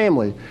big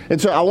family.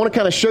 And so I want to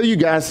kind of show you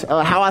guys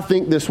how I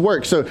think this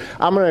works. So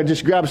I'm going to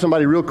just grab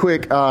somebody real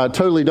quick.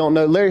 Totally don't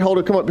know. Larry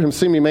Holder, come up here and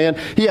see me, man.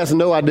 He has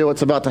no idea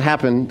what's about to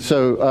happen.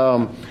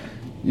 So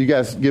you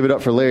guys give it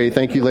up for Larry.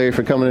 Thank you, Larry,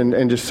 for coming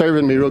and just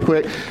serving me real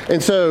quick.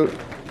 And so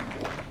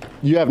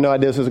you have no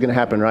idea this is going to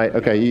happen, right?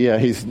 Okay, yeah,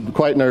 he's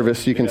quite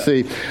nervous, you can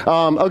see.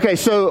 Okay,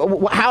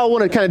 so how I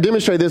want to kind of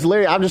demonstrate this,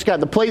 Larry, I've just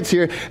got the plates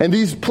here, and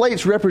these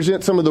plates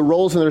represent some of the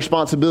roles and the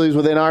responsibilities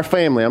within our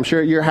family. I'm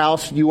sure at your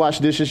house, you wash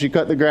dishes, you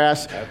cut the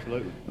grass.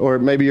 Absolutely. Or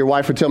maybe your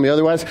wife would tell me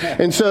otherwise.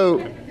 And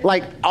so,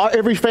 like,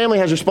 every family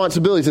has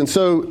responsibilities, and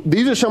so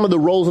these are some of the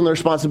roles and the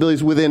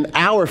responsibilities within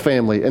our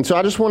family. And so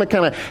I just want to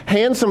kind of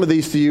hand some of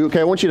these to you. Okay,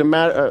 I want you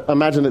to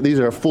imagine that these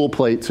are a full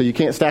plate, so you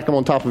can't stack them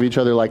on top of each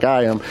other like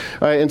I am. All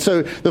right, and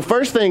so the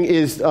first thing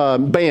is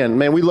band.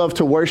 Man, we love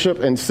to worship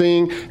and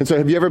sing. And so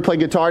have you ever played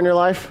guitar in your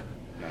life?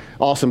 No.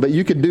 Awesome. But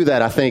you could do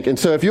that, I think. And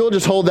so if you'll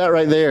just hold that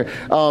right there.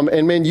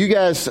 And man, you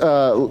guys,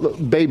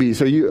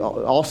 babies, are you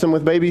awesome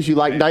with babies? You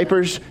like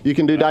diapers? You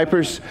can do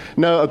diapers?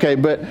 No? Okay.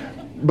 But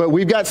but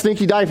we've got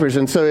stinky diapers,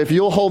 and so if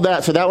you'll hold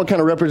that, so that one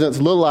kind of represents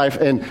little life,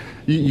 and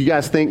you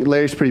guys think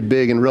Larry's pretty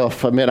big and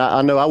rough. I mean,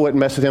 I know I wouldn't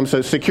mess with him,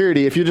 so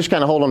security, if you just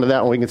kind of hold on to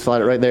that one, we can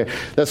slide it right there.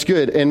 That's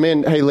good. And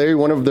man, hey, Larry,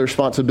 one of the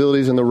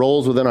responsibilities and the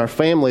roles within our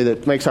family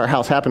that makes our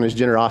house happen is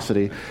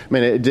generosity. I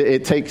mean,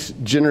 it takes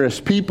generous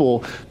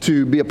people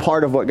to be a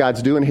part of what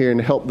God's doing here and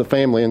to help the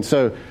family, and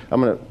so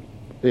I'm going to,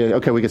 yeah,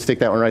 okay, we can stick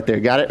that one right there.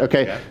 Got it?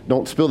 Okay. Yeah.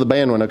 Don't spill the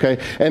band one, okay?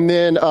 And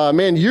then,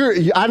 man,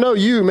 I know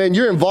you, man,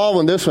 you're involved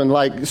in this one.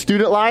 Like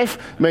student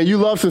life, man, you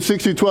love some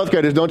 6th through 12th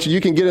graders, don't you? You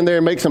can get in there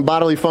and make some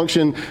bodily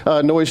function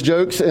noise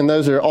jokes, and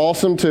those are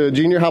awesome to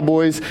junior high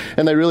boys,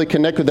 and they really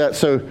connect with that.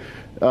 So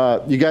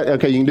you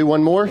can do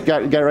one more?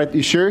 Got it right?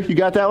 You sure you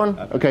got that one?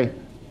 Okay.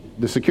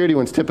 The security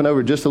one's tipping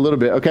over just a little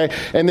bit, okay?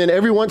 And then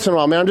every once in a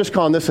while, man, I'm just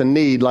calling this a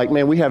need. Like,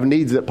 man, we have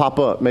needs that pop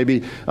up. Maybe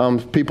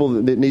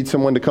people that need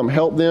someone to come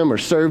help them or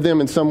serve them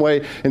in some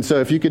way. And so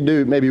if you could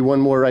do maybe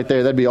one more right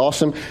there, that'd be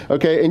awesome,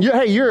 okay? And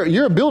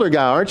you're a builder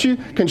guy, aren't you?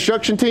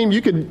 Construction team,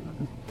 you could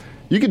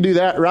do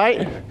that,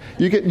 right?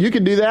 You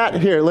could do that.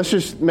 Here,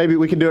 maybe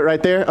we could do it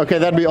right there. Okay,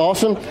 that'd be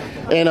awesome.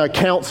 And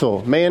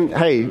counsel. Man,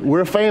 hey,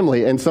 we're a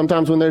family, and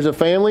sometimes when there's a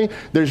family,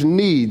 there's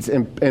needs,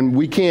 and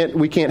we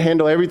can't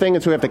handle everything,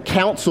 and so we have to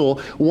counsel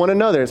one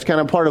another. It's kind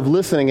of part of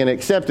listening and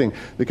accepting.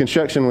 The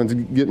construction one's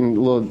getting a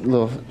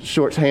little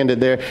short-handed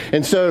there.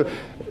 And so,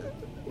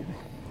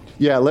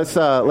 yeah, let's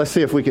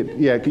see if we could,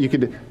 yeah, you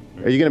could.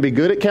 Are you going to be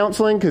good at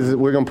counseling? Because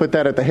we're going to put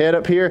that at the head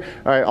up here.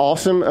 All right,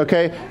 awesome,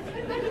 okay.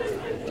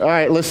 All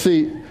right, let's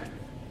see.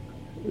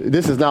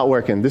 This is not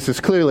working. This is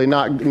clearly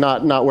not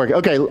working.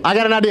 Okay, I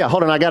got an idea.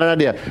 Hold on, I got an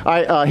idea. All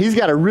right, he's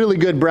got a really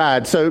good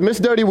bride. So, Miss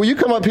Doty, will you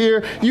come up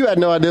here? You had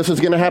no idea this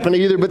was going to happen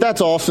either, but that's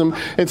awesome.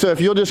 And so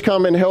if you'll just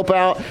come and help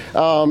out.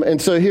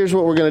 And so here's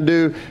what we're going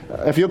to do.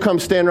 If you'll come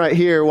stand right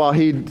here while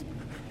he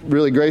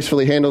really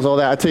gracefully handles all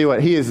that. I tell you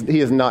what, he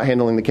is not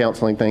handling the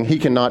counseling thing. He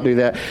cannot do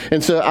that.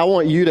 And so I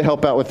want you to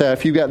help out with that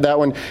if you got that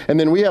one. And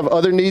then we have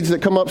other needs that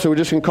come up, so we're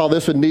just going to call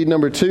this one need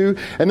number 2.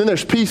 And then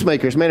there's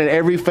peacemakers. Man, in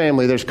every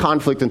family there's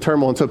conflict and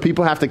turmoil, and so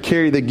people have to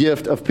carry the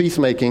gift of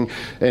peacemaking,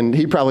 and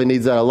he probably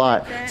needs that a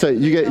lot. So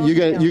you're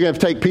going to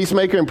take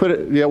peacemaker and put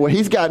it, yeah, well,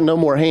 he's got no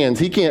more hands.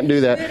 He can't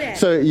do that.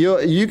 So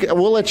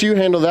we'll let you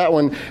handle that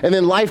one. And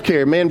then life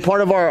care. Man, part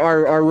of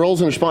our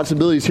roles and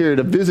responsibilities here are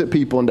to visit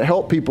people and to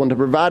help people and to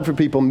provide for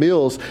people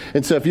meals.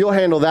 And so if you'll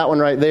handle that one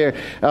right there,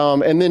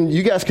 and then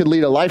you guys could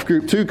lead a life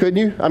group too, couldn't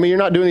you? I mean, you're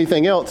not doing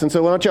anything else, and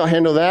so why don't y'all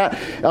handle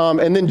that?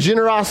 And then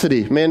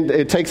generosity, man,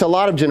 it takes a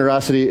lot of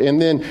generosity.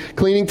 And then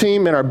cleaning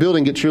team, and our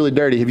building gets really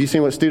dirty. Have you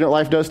seen what student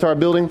life does to our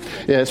building?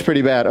 Yeah, it's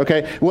pretty bad.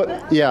 Okay,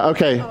 yeah,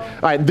 okay. All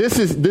right, this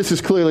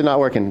is clearly not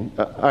working.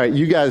 All right,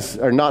 you guys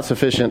are not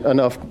sufficient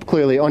enough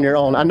clearly on your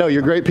own. I know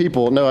you're great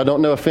people. No, I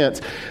don't. No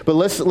offense, but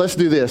let's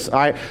do this. All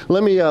right,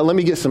 let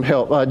me get some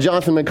help.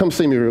 Jonathan, man, come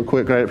see me real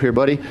quick right up here,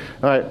 buddy.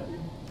 All right.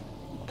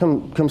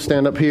 Come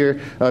stand up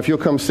here. If you'll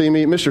come see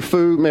me. Mr.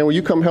 Fu, man, will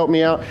you come help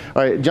me out?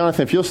 All right,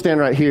 Jonathan, if you'll stand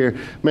right here.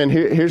 Man,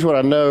 here's what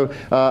I know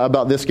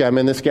about this guy.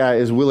 Man, this guy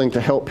is willing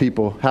to help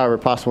people however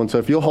possible. And so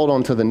if you'll hold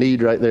on to the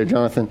need right there,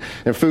 Jonathan.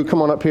 And Fu,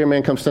 come on up here,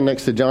 man. Come stand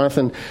next to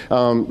Jonathan.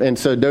 And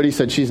so Doty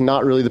said she's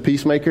not really the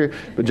peacemaker.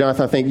 But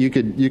Jonathan, I think you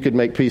could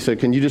make peace. So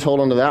can you just hold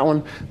on to that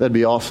one? That'd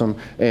be awesome.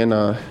 And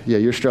yeah,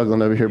 you're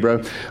struggling over here, bro.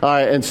 All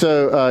right, and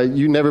so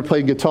you never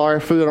played guitar.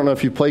 Fu, I don't know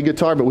if you play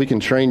guitar, but we can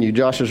train you.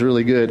 Josh is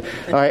really good.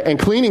 All right, and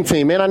cleaning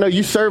team, man, I know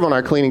you serve on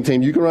our cleaning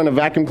team. You can run a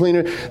vacuum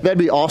cleaner. That'd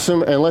be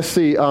awesome. And let's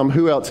see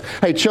who else.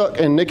 Hey, Chuck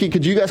and Nikki,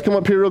 could you guys come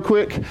up here real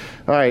quick?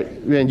 All right,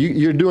 man,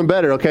 you're doing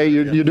better, okay?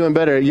 You're doing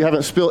better. You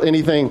haven't spilled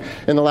anything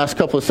in the last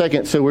couple of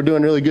seconds, so we're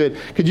doing really good.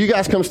 Could you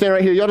guys come stand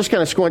right here? Y'all just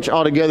kind of squinch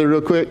all together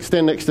real quick.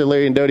 Stand next to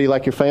Larry and Doty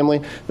like your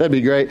family. That'd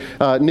be great.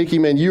 Nikki,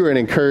 man, you are an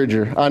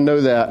encourager. I know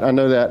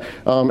that.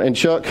 And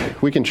Chuck,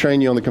 we can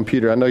train you on the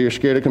computer. I know you're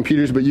scared of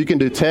computers, but you can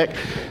do tech.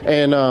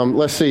 And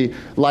let's see,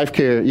 life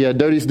care. Yeah,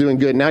 Doty's doing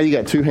good. Now you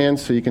got 2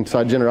 hands, so you can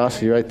slide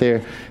generosity right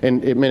there.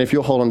 And man, if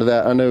you'll hold on to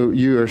that, I know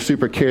you are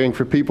super caring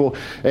for people.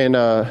 And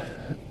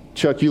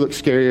Chuck, you look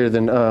scarier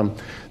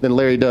than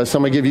Larry does, so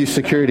I'm going to give you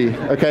security,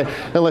 okay?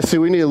 And let's see,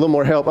 we need a little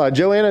more help.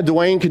 Joanna,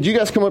 Dwayne, could you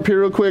guys come up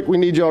here real quick? We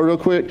need y'all real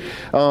quick.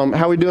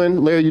 How we doing?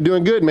 Larry, you're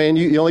doing good, man.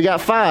 You only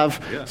got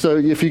 5, yeah. So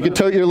if you could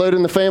tote your load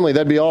in the family,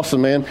 that'd be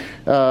awesome, man.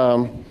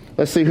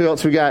 Let's see who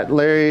else we got.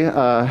 Larry,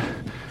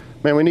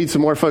 man, we need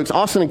some more folks.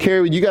 Austin and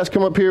Carrie, would you guys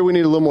come up here? We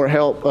need a little more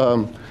help.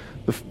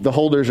 The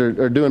holders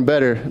are doing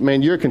better.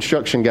 Man, you're a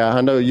construction guy.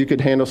 I know you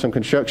could handle some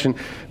construction.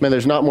 Man,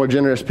 there's not more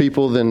generous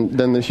people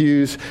than the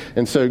Hughes.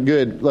 And so,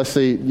 good. Let's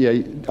see. Yeah,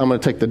 I'm going to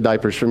take the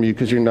diapers from you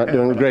because you're not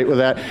doing great with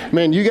that.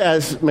 Man, you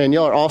guys, man,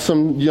 y'all are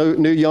awesome.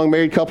 New young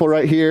married couple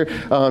right here.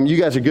 You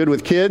guys are good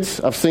with kids.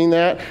 I've seen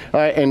that. All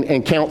right,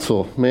 and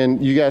counsel.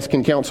 Man, you guys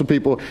can counsel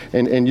people.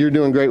 And you're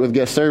doing great with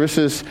guest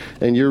services.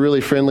 And you're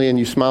really friendly and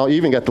you smile. You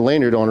even got the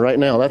lanyard on right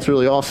now. That's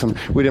really awesome.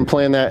 We didn't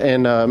plan that.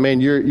 And,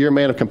 man, you're a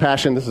man of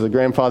compassion. This is a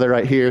grandfather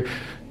right here.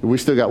 We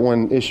still got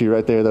one issue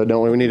right there, though,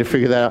 don't we? We need to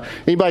figure that out.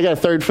 Anybody got a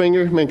third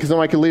finger? Man, because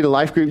somebody could lead a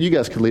life group. You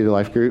guys could lead a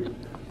life group.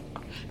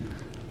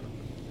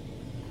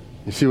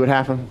 You see what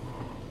happened?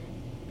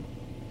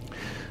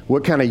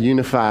 What kind of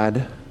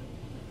unified,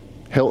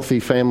 healthy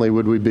family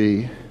would we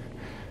be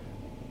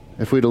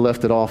if we'd have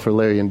left it all for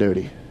Larry and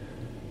Dodie?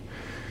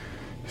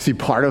 See,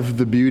 part of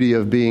the beauty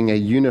of being a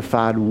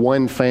unified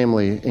one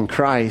family in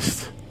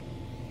Christ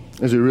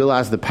is we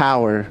realize the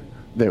power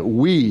that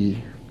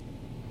we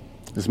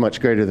is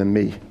much greater than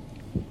me.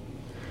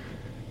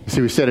 See,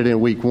 we said it in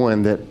week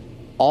 1 that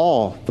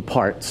all the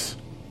parts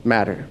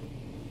matter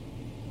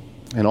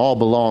and all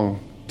belong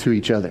to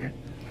each other.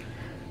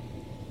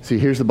 See,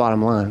 here's the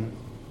bottom line.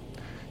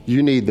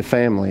 You need the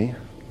family,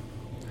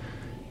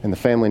 and the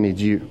family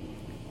needs you.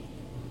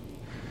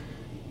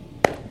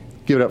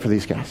 Give it up for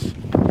these guys.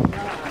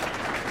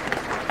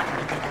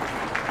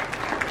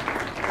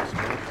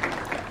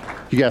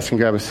 You guys can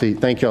grab a seat.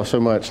 Thank y'all so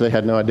much. They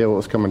had no idea what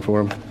was coming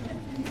for them.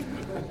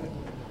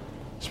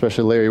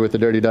 Especially Larry with the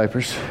dirty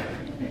diapers.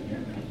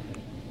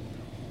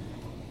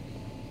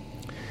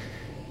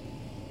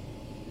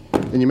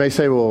 And you may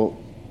say, well,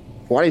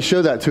 why do you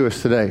show that to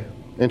us today?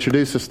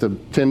 Introduce us to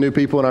 10 new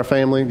people in our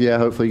family. Yeah,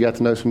 hopefully you got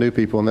to know some new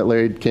people and that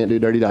Larry can't do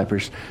dirty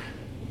diapers.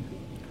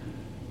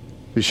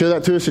 You show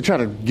that to us to try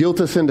to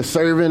guilt us into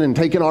serving and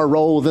taking our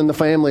role within the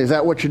family. Is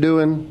that what you're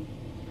doing?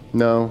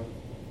 No.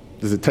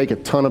 Does it take a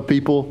ton of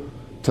people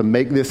to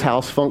make this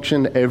house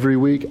function every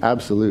week?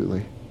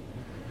 Absolutely.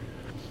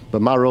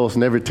 But my role is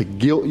never to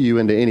guilt you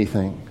into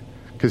anything.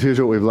 Because here's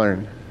what we've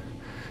learned.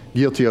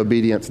 Guilty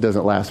obedience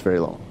doesn't last very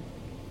long.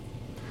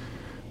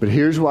 But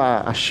here's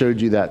why I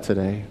showed you that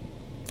today.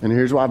 And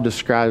here's why I've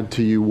described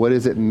to you what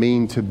does it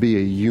mean to be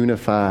a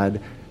unified,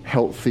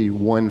 healthy,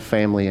 one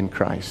family in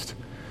Christ.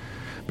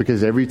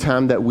 Because every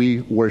time that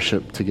we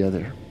worship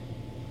together,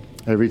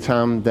 every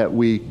time that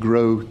we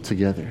grow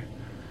together,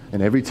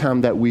 and every time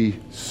that we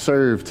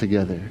serve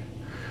together,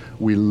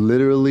 we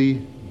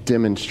literally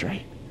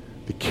demonstrate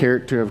the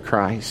character of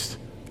Christ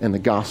and the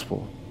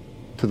gospel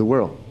to the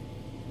world.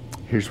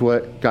 Here's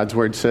what God's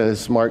word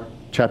says, Mark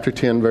chapter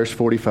 10, verse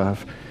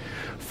 45.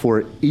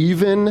 For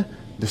even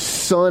the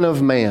Son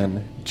of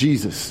Man,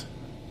 Jesus,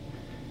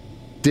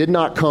 did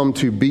not come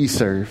to be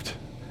served,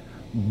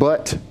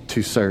 but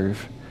to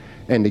serve,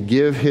 and to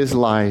give his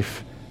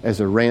life as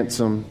a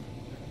ransom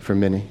for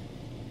many.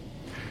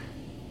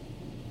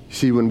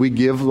 See, when we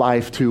give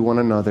life to one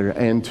another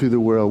and to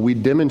the world, we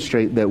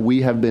demonstrate that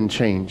we have been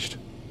changed.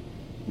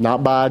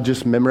 Not by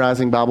just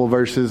memorizing Bible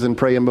verses and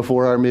praying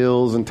before our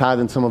meals and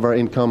tithing some of our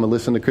income and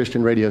listening to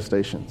Christian radio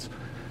stations.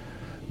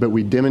 But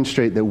we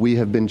demonstrate that we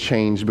have been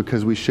changed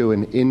because we show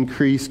an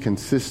increased,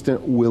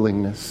 consistent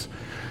willingness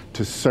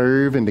to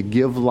serve and to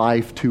give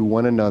life to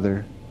one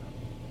another.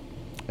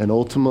 And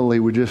ultimately,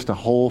 we're just a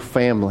whole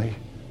family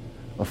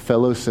of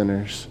fellow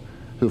sinners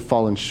who have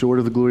fallen short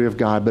of the glory of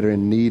God but are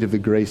in need of the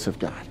grace of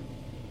God.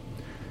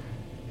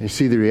 And you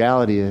see, the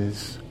reality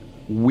is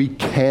we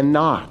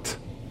cannot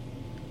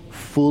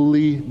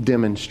fully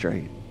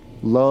demonstrate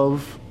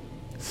love,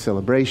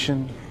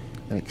 celebration,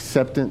 and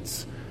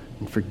acceptance,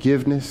 and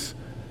forgiveness,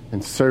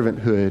 and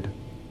servanthood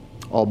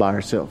all by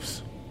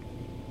ourselves.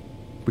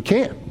 We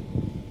can't.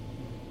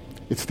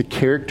 It's the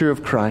character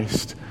of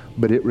Christ,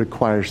 but it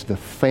requires the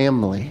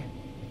family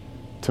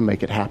to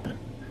make it happen.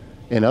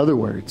 In other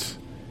words,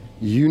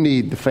 you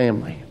need the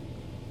family,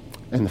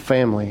 and the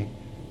family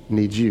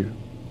needs you.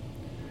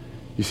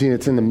 You see,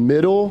 it's in the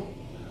middle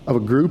of a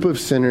group of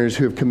sinners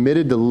who have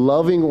committed to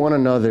loving one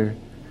another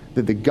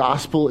that the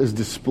gospel is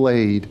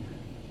displayed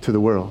to the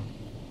world.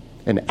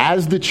 And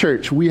as the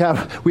church, we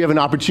have an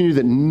opportunity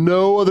that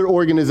no other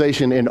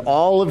organization in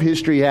all of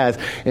history has,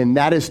 and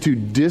that is to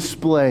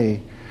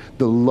display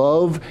the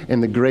love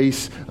and the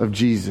grace of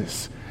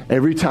Jesus.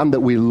 Every time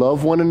that we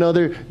love one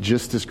another,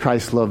 just as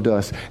Christ loved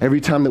us. Every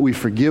time that we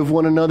forgive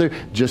one another,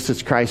 just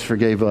as Christ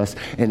forgave us.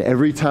 And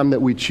every time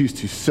that we choose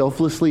to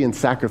selflessly and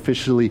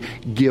sacrificially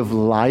give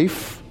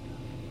life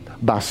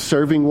by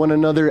serving one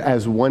another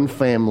as one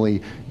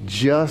family,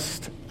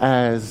 just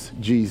as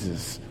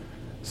Jesus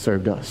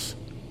served us.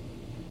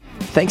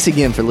 Thanks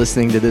again for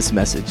listening to this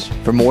message.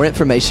 For more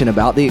information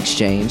about The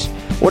Exchange,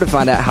 or to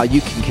find out how you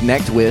can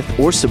connect with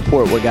or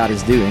support what God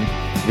is doing,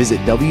 visit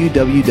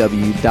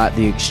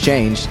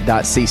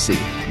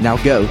www.theexchange.cc. Now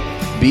go,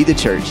 be the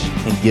church,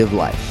 and give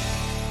life.